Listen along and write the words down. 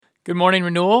Good morning,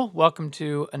 Renewal. Welcome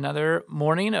to another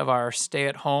morning of our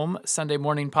stay-at-home Sunday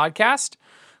morning podcast.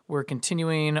 We're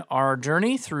continuing our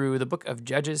journey through the book of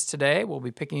Judges today. We'll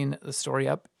be picking the story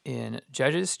up in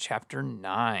Judges chapter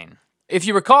 9. If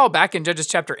you recall, back in Judges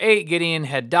chapter 8, Gideon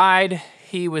had died.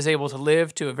 He was able to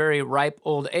live to a very ripe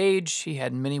old age. He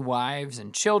had many wives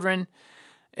and children.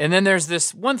 And then there's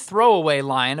this one throwaway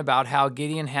line about how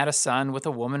Gideon had a son with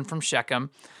a woman from Shechem,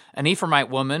 an Ephraimite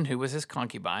woman who was his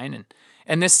concubine,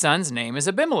 and this son's name is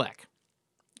Abimelech,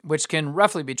 which can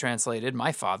roughly be translated,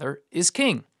 "My father is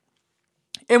king."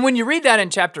 And when you read that in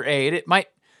chapter 8, it might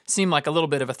seem like a little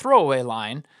bit of a throwaway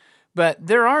line, but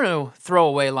there are no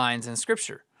throwaway lines in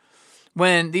Scripture.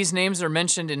 When these names are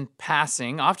mentioned in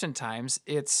passing, oftentimes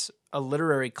it's a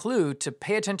literary clue to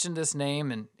pay attention to this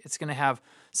name, and it's going to have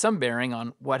some bearing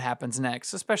on what happens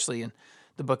next, especially in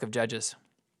the book of Judges.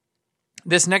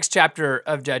 This next chapter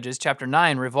of Judges, chapter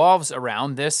 9, revolves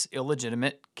around this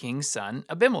illegitimate king's son,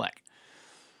 Abimelech.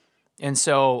 And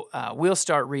so we'll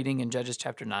start reading in Judges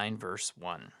chapter 9, verse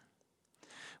 1.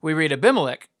 We read,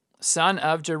 Abimelech, son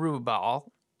of Jerubbaal,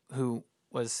 who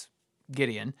was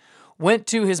Gideon, went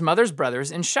to his mother's brothers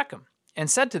in Shechem and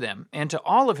said to them and to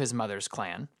all of his mother's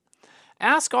clan,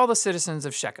 "Ask all the citizens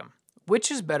of Shechem, which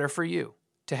is better for you,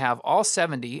 to have all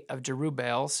 70 of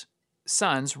Jerubbaal's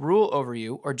sons rule over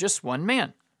you, or just one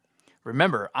man?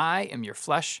 Remember, I am your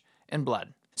flesh and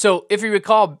blood." So if you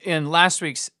recall in last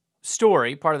week's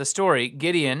story, part of the story,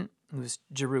 Gideon, who's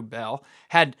Jerubbaal,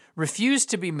 had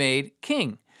refused to be made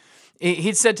king.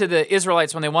 He'd said to the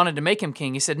Israelites when they wanted to make him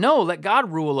king, he said, "No, let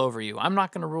God rule over you. I'm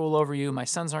not going to rule over you. My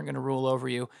sons aren't going to rule over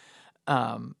you."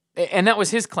 And that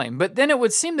was his claim. But then it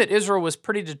would seem that Israel was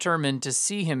pretty determined to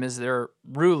see him as their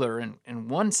ruler in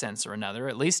one sense or another,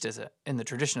 at least in the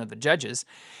tradition of the Judges.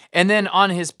 And then on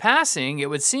his passing, it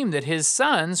would seem that his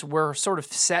sons were sort of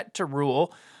set to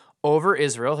rule over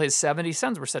Israel. His 70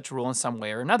 sons were set to rule in some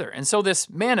way or another. And so this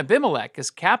man Abimelech is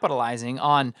capitalizing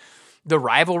on the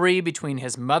rivalry between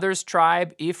his mother's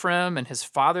tribe, Ephraim, and his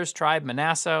father's tribe,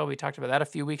 Manasseh. We talked about that a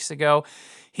few weeks ago.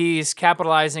 He's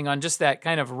capitalizing on just that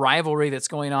kind of rivalry that's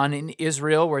going on in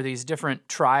Israel, where these different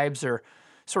tribes are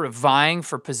sort of vying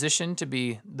for position to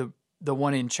be the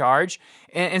one in charge.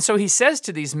 And so he says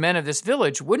to these men of this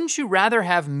village, "Wouldn't you rather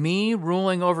have me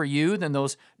ruling over you than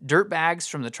those dirtbags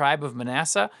from the tribe of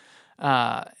Manasseh?"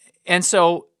 And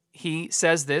so he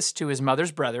says this to his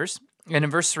mother's brothers. And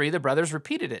in verse 3, the brothers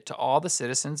repeated it to all the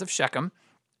citizens of Shechem.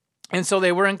 And so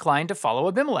they were inclined to follow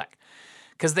Abimelech,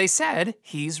 because they said,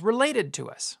 "He's related to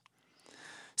us."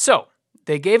 So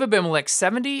they gave Abimelech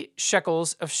 70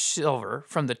 shekels of silver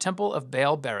from the temple of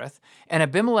Baal Berith, and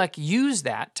Abimelech used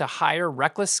that to hire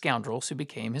reckless scoundrels who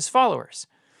became his followers.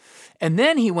 And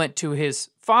then he went to his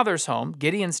father's home,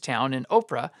 Gideon's town in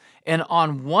Ophrah, and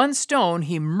on one stone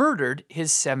he murdered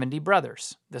his 70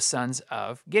 brothers, the sons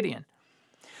of Gideon.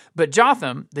 But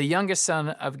Jotham, the youngest son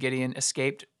of Gideon,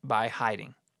 escaped by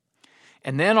hiding.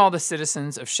 And then all the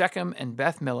citizens of Shechem and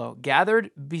Beth Millo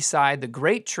gathered beside the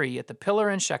great tree at the pillar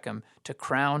in Shechem to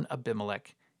crown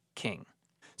Abimelech king.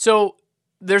 So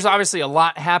there's obviously a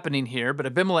lot happening here, but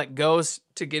Abimelech goes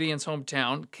to Gideon's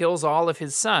hometown, kills all of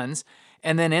his sons,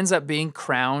 and then ends up being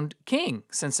crowned king,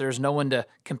 since there's no one to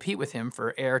compete with him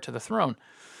for heir to the throne.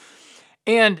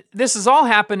 And this is all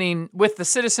happening with the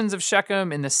citizens of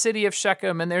Shechem in the city of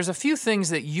Shechem, and there's a few things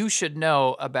that you should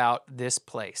know about this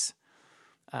place.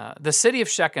 The city of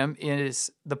Shechem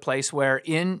is the place where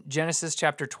in Genesis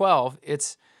chapter 12,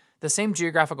 it's the same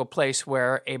geographical place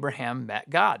where Abraham met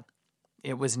God.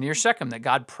 It was near Shechem that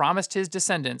God promised his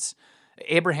descendants,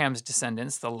 Abraham's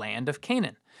descendants, the land of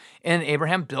Canaan. And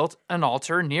Abraham built an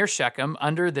altar near Shechem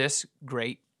under this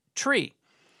great tree.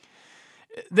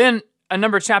 Then a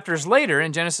number of chapters later,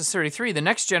 in Genesis 33, the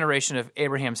next generation of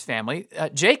Abraham's family,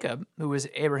 Jacob, who was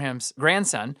Abraham's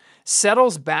grandson,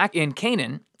 settles back in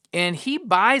Canaan, and he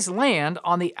buys land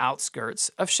on the outskirts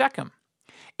of Shechem.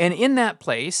 And in that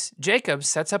place, Jacob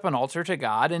sets up an altar to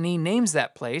God, and he names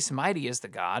that place, "Mighty is the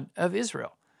God of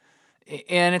Israel."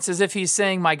 And it's as if he's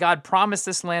saying, "My God promised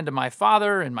this land to my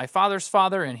father and my father's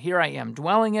father, and here I am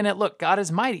dwelling in it. Look, God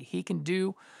is mighty. He can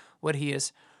do what he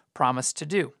has promised to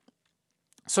do."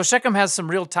 So Shechem has some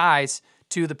real ties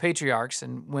to the patriarchs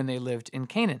and when they lived in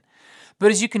Canaan. But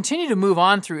as you continue to move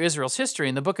on through Israel's history,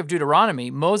 in the book of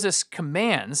Deuteronomy, Moses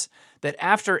commands that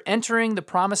after entering the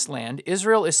promised land,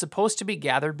 Israel is supposed to be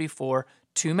gathered before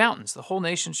two mountains. The whole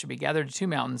nation should be gathered to two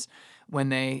mountains when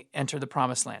they enter the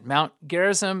promised land, Mount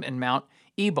Gerizim and Mount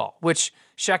Ebal, which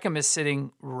Shechem is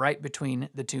sitting right between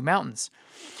the two mountains.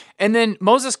 And then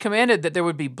Moses commanded that there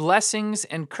would be blessings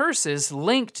and curses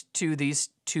linked to these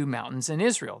two mountains in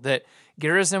Israel, that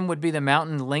Gerizim would be the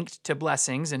mountain linked to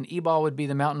blessings, and Ebal would be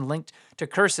the mountain linked to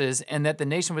curses, and that the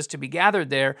nation was to be gathered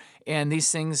there, and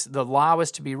these things, the law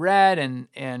was to be read,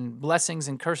 and blessings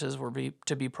and curses were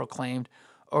to be proclaimed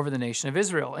over the nation of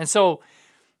Israel. And so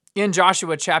in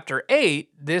Joshua chapter 8,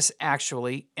 this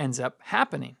actually ends up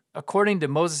happening. According to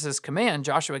Moses' command,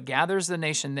 Joshua gathers the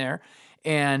nation there,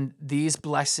 and these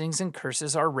blessings and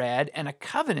curses are read, and a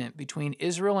covenant between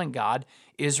Israel and God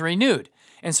is renewed.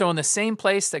 And so in the same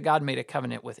place that God made a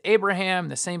covenant with Abraham,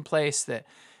 the same place that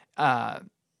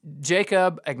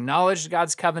Jacob acknowledged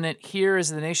God's covenant, here is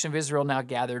the nation of Israel now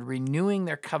gathered, renewing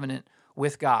their covenant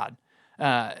with God.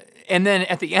 And then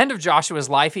at the end of Joshua's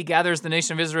life, he gathers the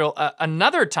nation of Israel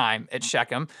another time at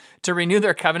Shechem to renew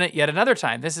their covenant yet another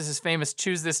time. This is his famous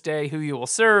choose this day who you will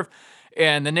serve.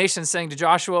 And the nation saying to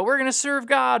Joshua, we're going to serve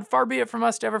God. Far be it from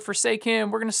us to ever forsake him.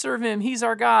 We're going to serve him. He's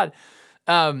our God.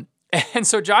 And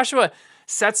so Joshua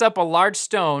sets up a large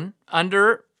stone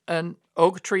under an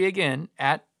oak tree again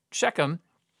at Shechem.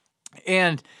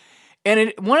 And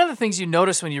one of the things you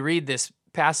notice when you read this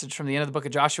passage from the end of the book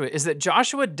of Joshua is that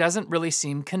Joshua doesn't really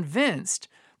seem convinced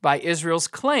by Israel's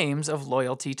claims of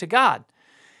loyalty to God.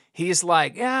 He's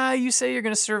like, you say you're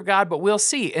going to serve God, but we'll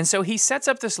see. And so he sets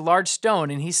up this large stone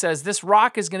and he says, this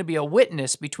rock is going to be a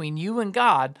witness between you and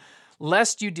God,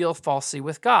 lest you deal falsely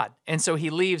with God. And so he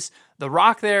leaves the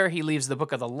rock there. He leaves the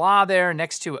book of the law there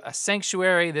next to a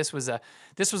sanctuary. This was a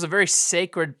very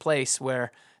sacred place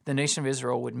where the nation of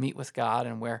Israel would meet with God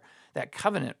and where that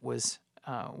covenant was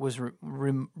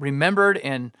remembered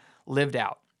and lived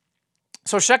out.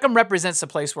 So Shechem represents the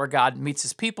place where God meets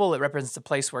his people. It represents the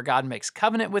place where God makes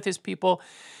covenant with his people.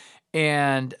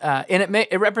 And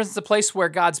it represents the place where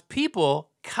God's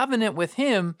people covenant with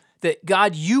him that,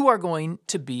 God, you are going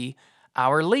to be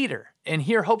our leader. And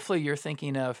here, hopefully, you're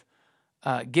thinking of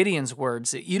Gideon's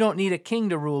words, that you don't need a king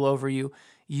to rule over you.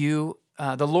 The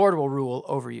Lord will rule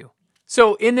over you.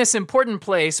 So in this important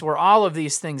place where all of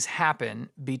these things happen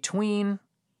between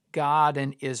God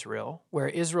and Israel, where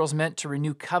Israel's meant to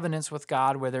renew covenants with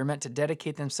God, where they're meant to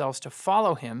dedicate themselves to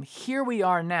follow him, here we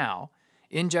are now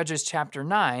in Judges chapter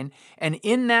 9, and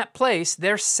in that place,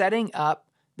 they're setting up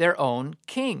their own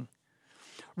king.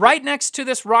 Right next to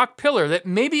this rock pillar that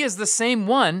maybe is the same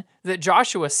one that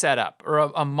Joshua set up, or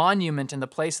a monument in the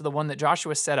place of the one that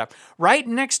Joshua set up. Right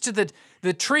next to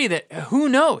the tree that, who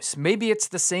knows, maybe it's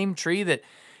the same tree that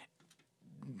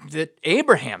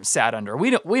Abraham sat under.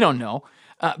 We don't know.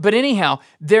 But anyhow,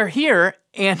 they're here,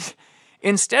 and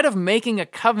instead of making a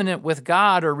covenant with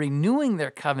God or renewing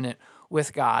their covenant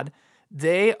with God,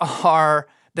 they're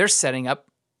setting up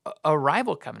a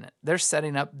rival covenant. They're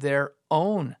setting up their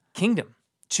own kingdom,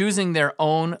 choosing their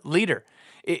own leader.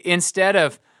 Instead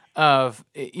of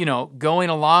going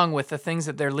along with the things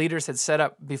that their leaders had set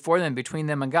up before them, between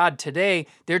them and God, today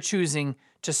they're choosing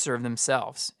to serve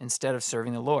themselves instead of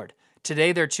serving the Lord.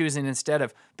 Today they're choosing, instead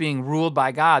of being ruled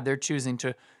by God, they're choosing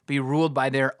to be ruled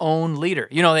by their own leader.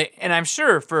 And I'm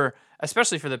sure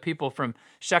especially for the people from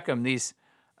Shechem, these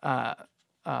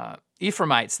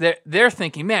Ephraimites, they're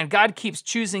thinking, man, God keeps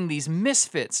choosing these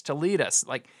misfits to lead us,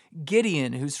 like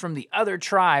Gideon, who's from the other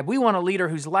tribe. We want a leader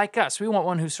who's like us. We want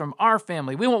one who's from our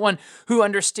family. We want one who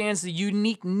understands the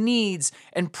unique needs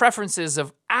and preferences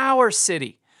of our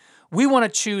city. We want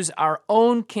to choose our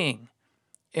own king.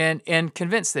 And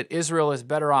convinced that Israel is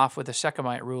better off with a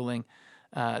Shechemite ruling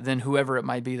than whoever it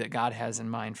might be that God has in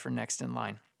mind for next in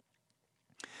line.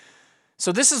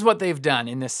 So this is what they've done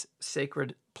in this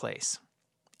sacred place.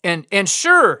 And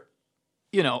sure,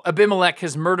 Abimelech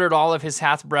has murdered all of his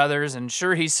half-brothers, and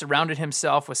sure, he's surrounded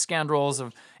himself with scoundrels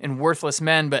and worthless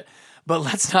men, but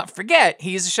let's not forget,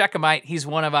 he's a Shechemite, he's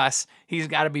one of us, he's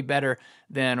got to be better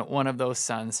than one of those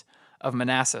sons of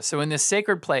Manasseh. So in this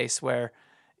sacred place where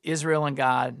Israel and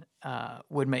God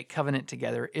would make covenant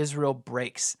together, Israel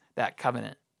breaks that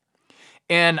covenant.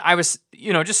 And I was,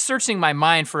 just searching my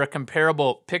mind for a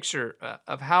comparable picture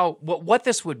of what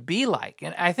this would be like.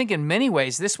 And I think in many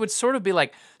ways, this would sort of be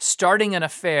like starting an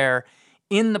affair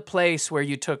in the place where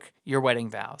you took your wedding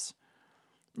vows.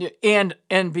 And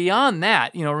beyond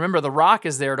that, remember, the rock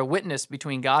is there to witness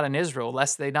between God and Israel,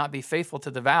 lest they not be faithful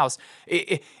to the vows.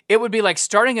 It would be like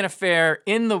starting an affair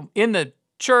in the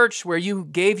church where you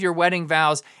gave your wedding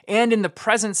vows and in the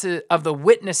presence of the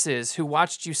witnesses who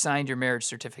watched you sign your marriage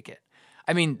certificate.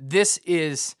 I mean, this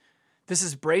is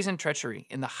brazen treachery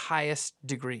in the highest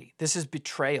degree. This is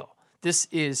betrayal. This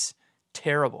is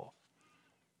terrible.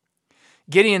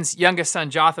 Gideon's youngest son,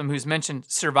 Jotham, who's mentioned,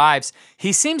 survives.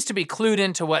 He seems to be clued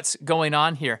into what's going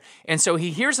on here. And so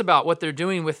he hears about what they're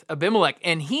doing with Abimelech,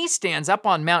 and he stands up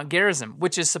on Mount Gerizim,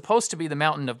 which is supposed to be the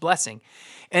mountain of blessing.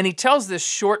 And he tells this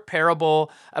short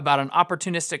parable about an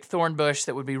opportunistic thorn bush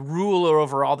that would be ruler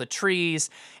over all the trees.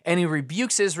 And he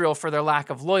rebukes Israel for their lack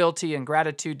of loyalty and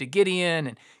gratitude to Gideon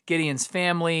and Gideon's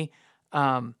family.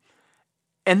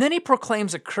 And then he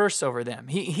proclaims a curse over them.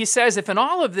 He says, if in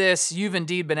all of this you've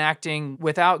indeed been acting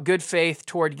without good faith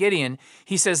toward Gideon,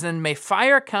 he says, then may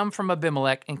fire come from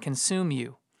Abimelech and consume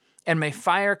you. And may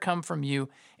fire come from you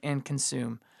and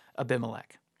consume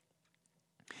Abimelech.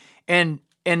 And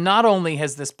not only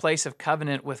has this place of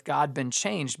covenant with God been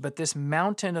changed, but this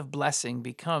mountain of blessing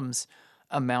becomes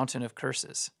a mountain of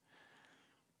curses.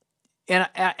 And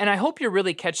I hope you're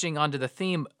really catching onto the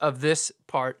theme of this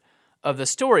part of the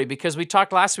story, because we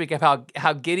talked last week about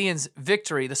how Gideon's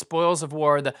victory, the spoils of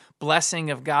war, the blessing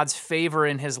of God's favor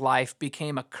in his life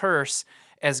became a curse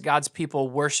as God's people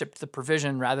worshiped the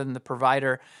provision rather than the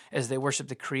provider, as they worshiped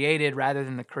the created rather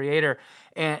than the creator,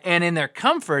 and in their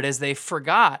comfort as they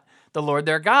forgot the Lord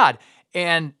their God.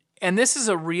 And this is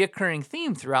a reoccurring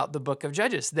theme throughout the book of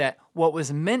Judges, that what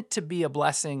was meant to be a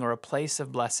blessing or a place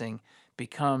of blessing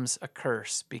becomes a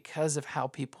curse because of how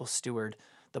people steward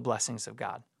the blessings of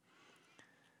God.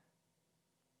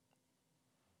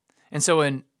 And so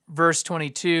in verse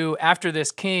 22, after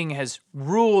this king has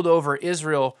ruled over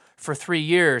Israel for 3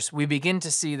 years, we begin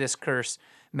to see this curse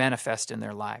manifest in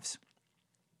their lives.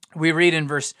 We read in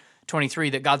verse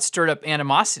 23 that God stirred up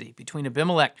animosity between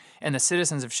Abimelech and the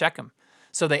citizens of Shechem,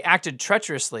 so they acted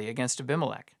treacherously against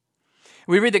Abimelech.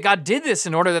 We read that God did this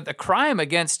in order that the crime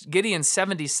against Gideon's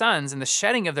 70 sons and the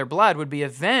shedding of their blood would be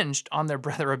avenged on their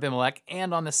brother Abimelech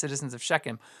and on the citizens of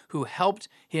Shechem, who helped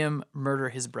him murder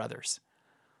his brothers.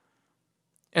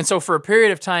 And so for a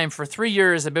period of time, for 3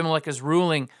 years, Abimelech is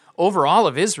ruling over all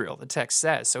of Israel, the text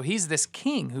says. So he's this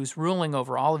king who's ruling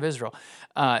over all of Israel.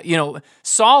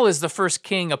 Saul is the first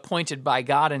king appointed by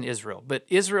God in Israel, but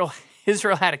Israel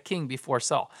had a king before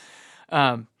Saul.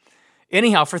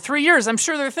 Anyhow, for 3 years, I'm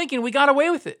sure they're thinking, we got away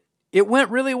with it. It went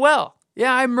really well.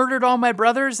 Yeah, I murdered all my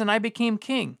brothers and I became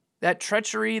king. That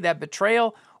treachery, that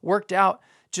betrayal worked out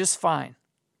just fine.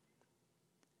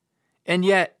 And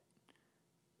yet,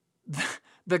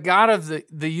 the God of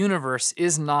the universe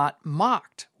is not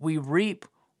mocked. We reap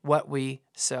what we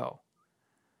sow.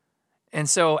 And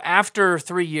so after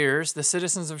 3 years, the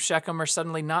citizens of Shechem are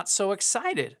suddenly not so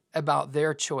excited about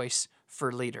their choice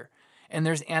for leader. And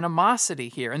there's animosity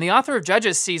here. And the author of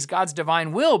Judges sees God's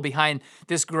divine will behind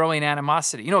this growing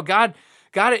animosity. You know, God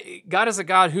is a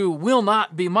God who will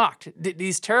not be mocked.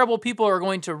 These terrible people are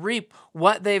going to reap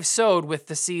what they've sowed with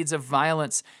the seeds of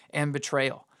violence and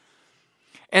betrayal.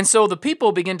 And so the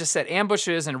people begin to set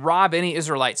ambushes and rob any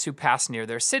Israelites who pass near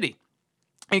their city.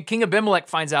 And King Abimelech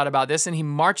finds out about this and he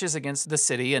marches against the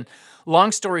city. And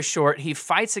long story short, he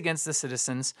fights against the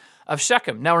citizens of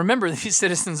Shechem. Now remember, these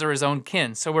citizens are his own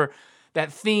kin. So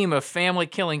that theme of family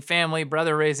killing family,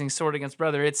 brother raising sword against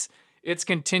brother, it's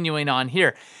continuing on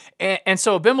here. And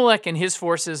so Abimelech and his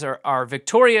forces are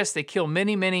victorious. They kill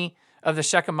many, many of the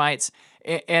Shechemites,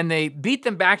 and they beat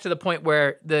them back to the point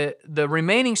where the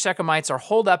remaining Shechemites are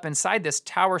holed up inside this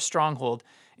tower stronghold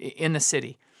in the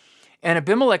city. And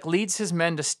Abimelech leads his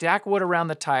men to stack wood around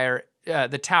the tower,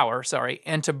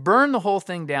 and to burn the whole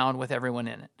thing down with everyone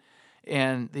in it.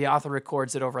 And the author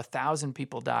records that over 1,000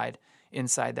 people died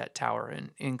inside that tower,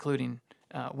 including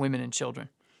women and children.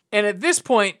 And at this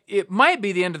point, it might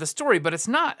be the end of the story, but it's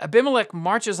not. Abimelech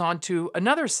marches on to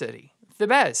another city,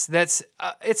 Thebez.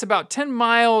 It's about 10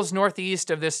 miles northeast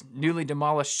of this newly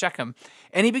demolished Shechem,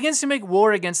 and he begins to make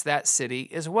war against that city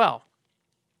as well.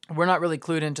 We're not really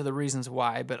clued into the reasons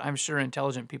why, but I'm sure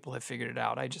intelligent people have figured it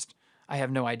out. I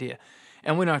have no idea,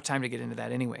 and we don't have time to get into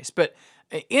that anyways. But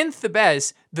in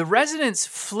Thebez, the residents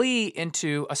flee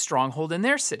into a stronghold in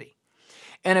their city.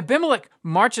 And Abimelech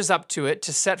marches up to it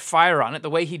to set fire on it the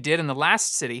way he did in the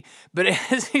last city. But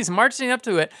as he's marching up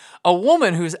to it, a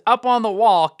woman who's up on the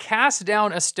wall casts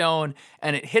down a stone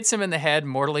and it hits him in the head,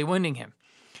 mortally wounding him.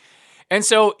 And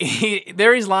so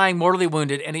he's lying mortally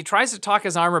wounded, and he tries to talk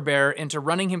his armor bearer into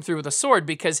running him through with a sword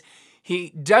because he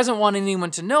doesn't want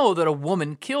anyone to know that a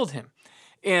woman killed him.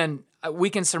 And we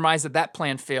can surmise that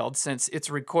plan failed, since it's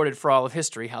recorded for all of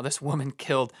history how this woman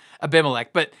killed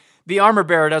Abimelech. But the armor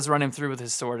bearer does run him through with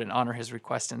his sword and honor his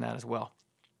request in that as well.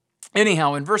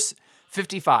 Anyhow, in verse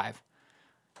 55,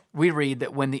 we read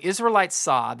that when the Israelites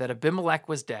saw that Abimelech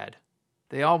was dead,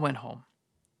 they all went home.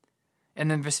 And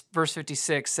then verse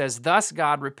 56 says, thus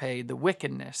God repaid the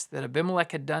wickedness that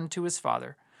Abimelech had done to his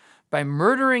father by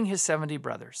murdering his 70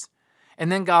 brothers.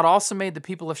 And then God also made the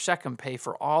people of Shechem pay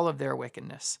for all of their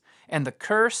wickedness. And the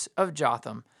curse of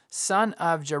Jotham, son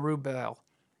of Jerubbaal,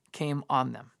 came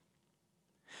on them.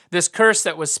 This curse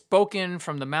that was spoken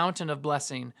from the mountain of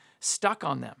blessing stuck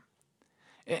on them.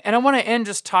 And I want to end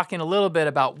just talking a little bit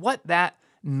about what that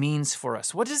means for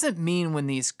us. What does it mean when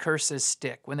these curses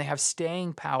stick, when they have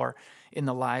staying power in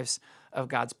the lives of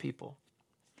God's people?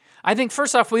 I think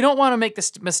first off, we don't want to make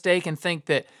this mistake and think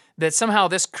that somehow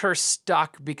this curse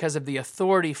stuck because of the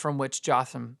authority from which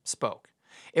Jotham spoke.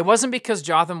 It wasn't because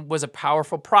Jotham was a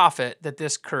powerful prophet that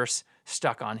this curse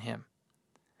stuck on him.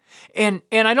 And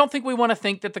I don't think we want to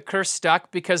think that the curse stuck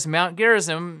because Mount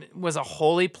Gerizim was a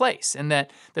holy place and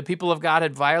that the people of God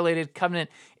had violated covenant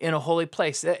in a holy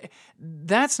place.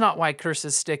 That's not why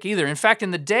curses stick either. In fact,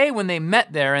 in the day when they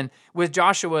met there and with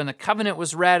Joshua and the covenant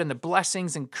was read and the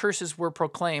blessings and curses were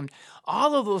proclaimed,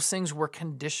 all of those things were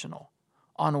conditional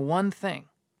on one thing: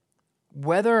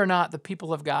 whether or not the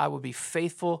people of God would be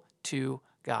faithful to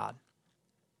God.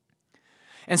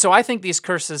 And so I think these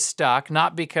curses stuck,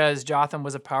 not because Jotham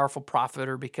was a powerful prophet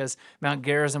or because Mount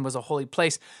Gerizim was a holy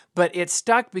place, but it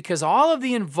stuck because all of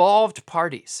the involved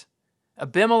parties,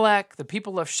 Abimelech, the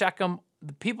people of Shechem,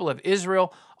 the people of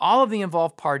Israel, all of the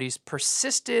involved parties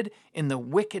persisted in the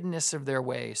wickedness of their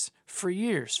ways for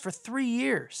years, for 3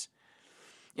 years.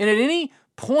 And at any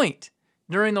point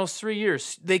during those 3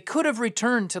 years, they could have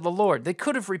returned to the Lord. They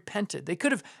could have repented. They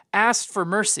could have asked for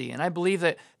mercy, and I believe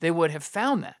that they would have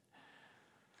found that.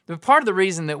 But part of the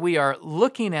reason that we are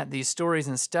looking at these stories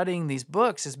and studying these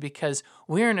books is because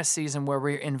we're in a season where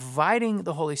we're inviting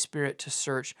the Holy Spirit to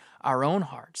search our own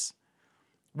hearts.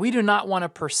 We do not want to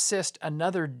persist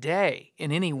another day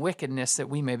in any wickedness that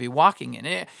we may be walking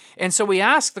in. And so we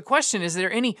ask the question, is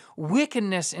there any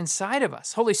wickedness inside of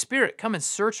us? Holy Spirit, come and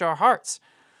search our hearts.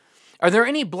 Are there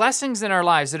any blessings in our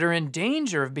lives that are in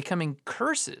danger of becoming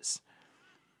curses?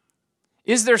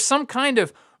 Is there some kind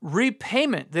of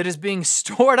repayment that is being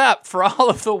stored up for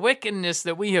all of the wickedness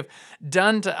that we have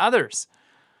done to others?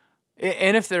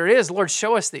 And if there is, Lord,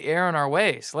 show us the error in our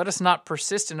ways. Let us not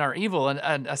persist in our evil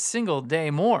a single day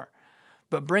more,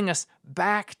 but bring us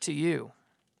back to you.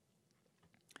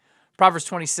 Proverbs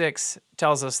 26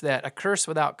 tells us that a curse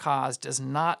without cause does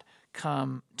not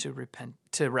come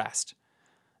to rest.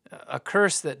 A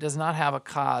curse that does not have a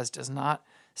cause does not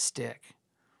stick.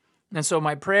 And so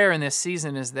my prayer in this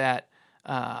season is that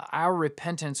our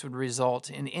repentance would result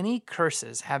in any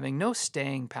curses having no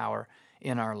staying power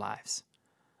in our lives.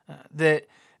 That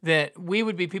we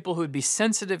would be people who would be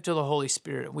sensitive to the Holy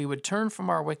Spirit. We would turn from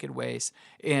our wicked ways,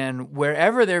 and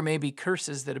wherever there may be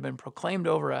curses that have been proclaimed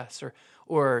over us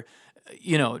or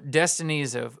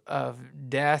destinies of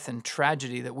death and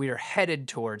tragedy that we are headed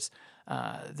towards,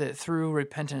 that through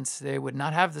repentance they would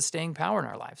not have the staying power in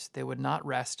our lives. They would not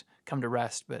come to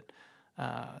rest, but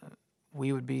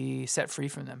we would be set free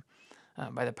from them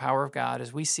by the power of God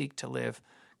as we seek to live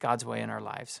God's way in our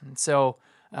lives. And so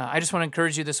I just want to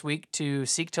encourage you this week to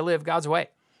seek to live God's way,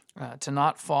 to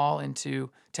not fall into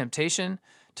temptation,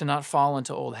 to not fall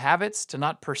into old habits, to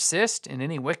not persist in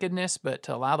any wickedness, but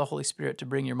to allow the Holy Spirit to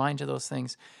bring your mind to those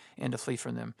things and to flee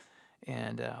from them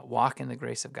and walk in the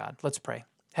grace of God. Let's pray.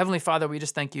 Heavenly Father, we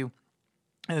just thank you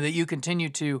that you continue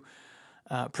to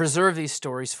preserve these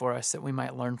stories for us that we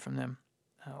might learn from them.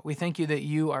 We thank you that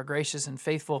you are gracious and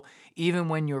faithful even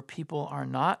when your people are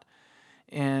not.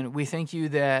 And we thank you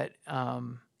that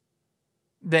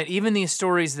that even these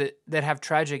stories that have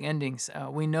tragic endings,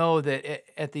 we know that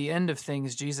at the end of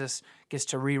things, Jesus gets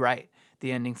to rewrite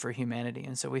the ending for humanity.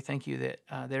 And so we thank you that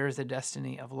there is a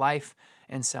destiny of life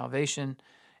and salvation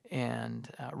and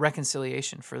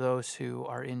reconciliation for those who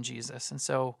are in Jesus. And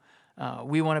so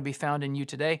we want to be found in you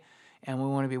today, and we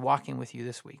want to be walking with you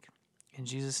this week. In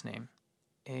Jesus' name,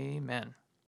 amen.